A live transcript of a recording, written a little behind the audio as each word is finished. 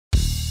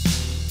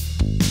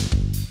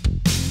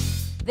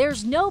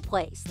There's no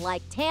place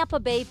like Tampa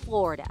Bay,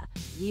 Florida.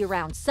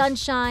 Year-round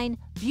sunshine,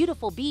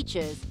 beautiful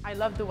beaches. I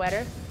love the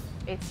weather.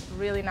 It's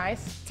really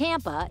nice.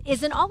 Tampa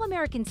is an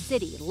all-American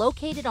city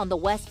located on the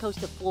west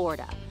coast of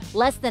Florida,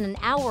 less than an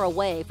hour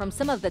away from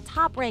some of the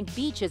top-ranked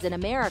beaches in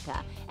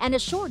America, and a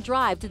short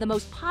drive to the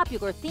most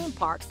popular theme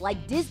parks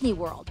like Disney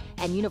World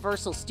and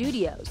Universal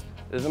Studios.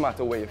 It doesn't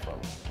matter where you're from.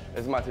 It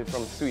doesn't matter if you're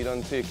from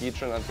Sweden, Turkey,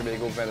 Trinidad and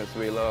Tobago,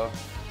 Venezuela,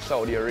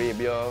 Saudi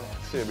Arabia,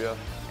 Serbia.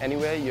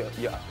 Anywhere,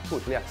 you're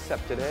totally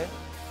accepted here.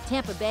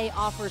 Tampa Bay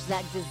offers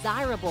that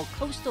desirable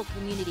coastal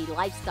community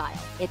lifestyle.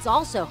 It's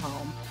also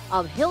home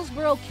of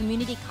Hillsborough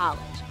Community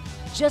College.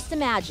 Just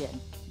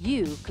imagine,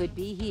 you could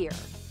be here.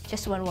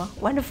 Just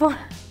wonderful.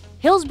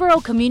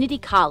 Hillsborough Community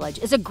College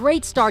is a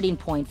great starting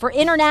point for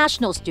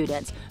international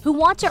students who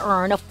want to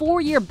earn a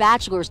 4-year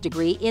bachelor's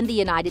degree in the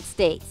United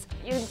States.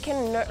 You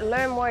can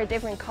learn more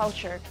different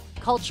culture.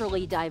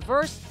 Culturally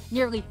diverse,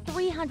 nearly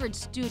 300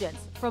 students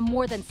from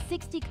more than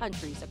 60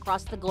 countries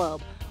across the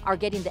globe are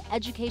getting the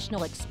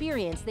educational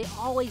experience they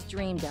always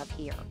dreamed of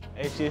here.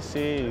 Hcc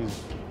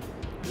is,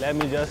 let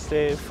me just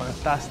say,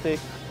 fantastic.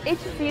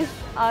 Hcc is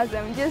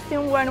awesome. Just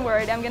in one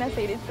word, I'm gonna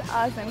say it's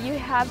awesome. You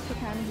have to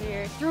come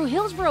here. Through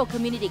Hillsborough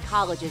Community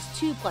College's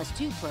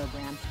 2+2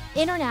 program,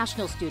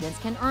 international students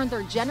can earn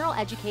their general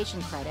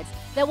education credits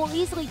that will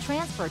easily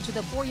transfer to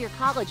the 4-year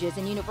colleges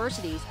and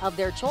universities of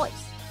their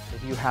choice.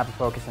 If you have a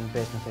focus in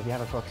business, if you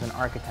have a focus in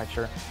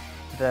architecture,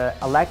 the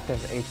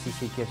electives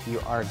Hcc gives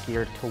you are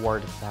geared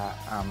towards that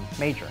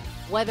major.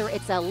 Whether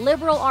it's a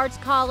liberal arts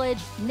college,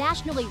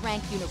 nationally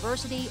ranked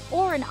university,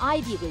 or an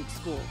Ivy League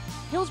school,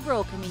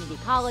 Hillsborough Community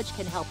College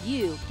can help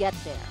you get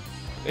there.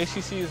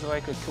 Hcc is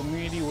like a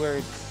community where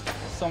it's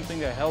something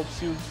that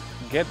helps you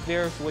get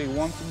there where you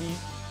want to be.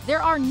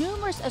 There are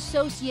numerous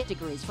associate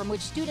degrees from which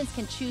students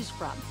can choose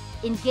from,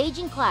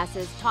 engaging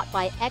classes taught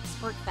by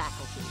expert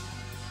faculty.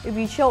 If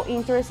you show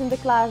interest in the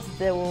class,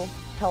 they will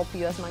help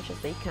you as much as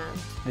they can.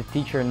 The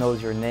teacher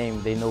knows your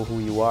name, they know who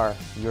you are.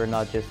 You're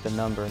not just a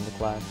number in the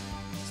class.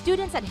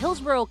 Students at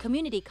Hillsborough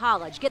Community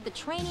College get the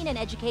training and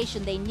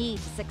education they need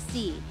to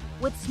succeed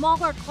with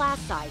smaller class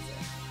sizes,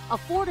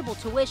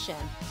 affordable tuition,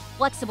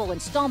 flexible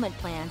installment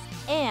plans,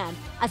 and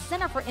a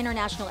Center for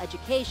International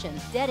Education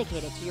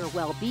dedicated to your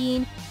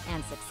well-being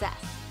and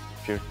success.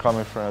 If you're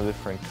coming from a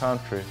different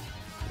country,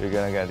 you're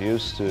going to get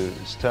used to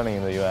studying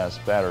in the U.S.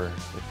 better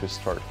if you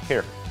start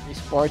here. They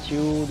support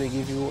you, they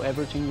give you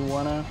everything you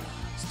wanna.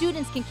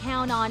 Students can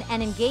count on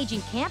an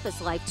engaging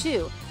campus life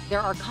too. There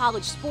are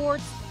college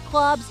sports,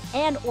 clubs,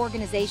 and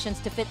organizations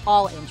to fit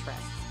all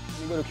interests.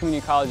 When you go to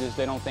community colleges,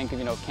 they don't think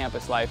of,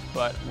 campus life,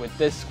 but with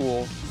this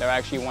school, they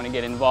actually want to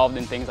get involved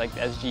in things like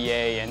the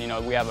SGA,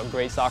 and, we have a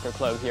great soccer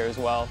club here as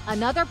well.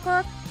 Another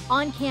perk,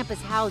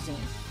 on-campus housing.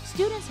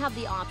 Students have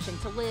the option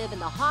to live in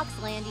the Hawks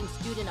Landing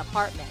student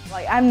apartment.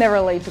 I'm never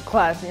late to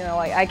class,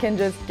 I can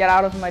just get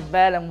out of my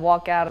bed and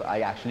walk out.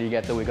 I actually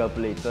get to wake up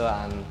later,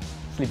 and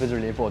sleep is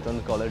really important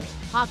in college.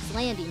 Hawks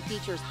Landing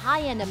features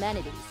high-end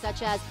amenities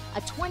such as a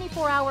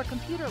 24-hour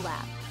computer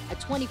lab, a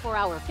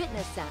 24-hour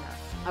fitness center,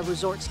 a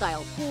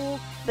resort-style pool.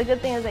 The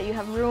good thing is that you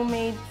have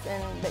roommates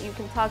and that you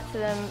can talk to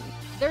them.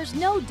 There's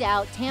no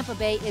doubt Tampa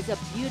Bay is a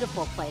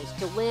beautiful place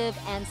to live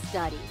and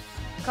study.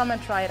 Come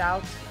and try it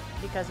out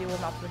because you will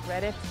not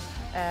regret it.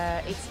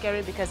 It's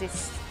scary because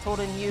it's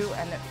totally new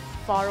and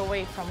far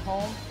away from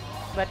home,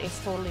 but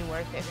it's totally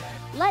worth it.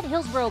 Let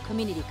Hillsborough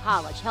Community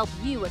College help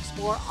you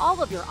explore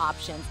all of your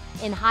options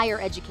in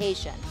higher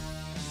education.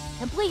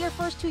 Complete your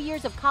first 2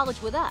 years of college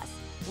with us.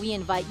 We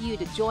invite you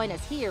to join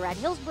us here at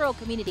Hillsborough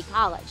Community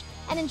College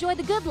and enjoy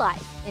the good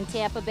life in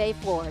Tampa Bay,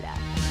 Florida.